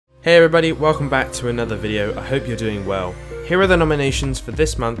Hey everybody, welcome back to another video. I hope you're doing well. Here are the nominations for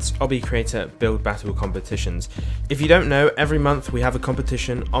this month's Obby Creator Build Battle competitions. If you don't know, every month we have a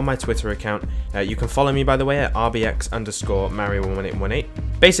competition on my Twitter account. You can follow me by the way at rbx_mario1818.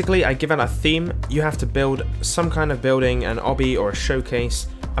 Basically, I give out a theme. You have to build some kind of building, an obby or a showcase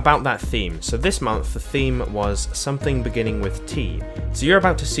about that theme. So this month the theme was something beginning with T. So you're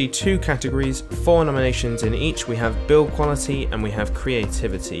about to see two categories, 4 nominations in each. We have build quality and we have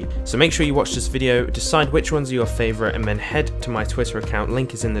creativity. So make sure you watch this video, decide which ones are your favorite, and then head to my Twitter account,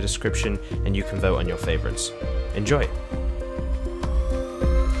 link is in the description, and you can vote on your favorites. Enjoy!